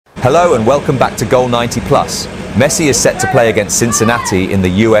Hello and welcome back to Goal 90 Plus. Messi is set to play against Cincinnati in the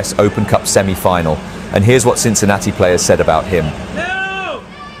US Open Cup semi-final. And here's what Cincinnati players said about him.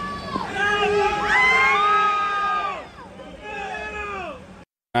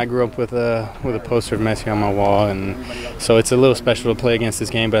 I grew up with a poster of Messi on my wall, and so it's a little special to play against this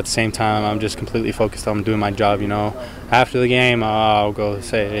game, but at the same time I'm just completely focused on doing my job, you know. After the game I'll go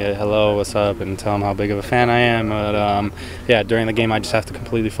say hello, what's up, and tell them how big of a fan I am, but yeah, during the game I just have to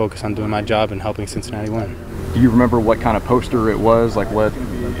completely focus on doing my job and helping Cincinnati win. Do you remember what kind of poster it was, like what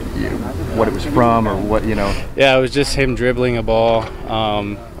it was from, or what, you know? Yeah, it was just him dribbling a ball.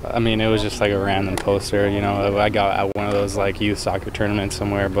 I mean, it was just like a random poster, you know. I got at one of those like youth soccer tournaments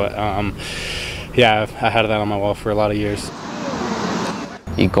somewhere, but yeah, I had that on my wall for a lot of years.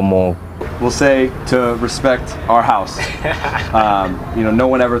 Y como We'll say to respect our house. You know, no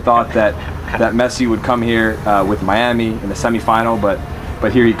one ever thought that Messi would come here with Miami in the semifinal,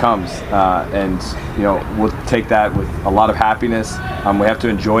 but here he comes, and you know, we'll take that with a lot of happiness. We have to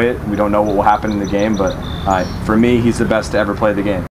enjoy it. We don't know what will happen in the game, but for me, he's the best to ever play the game.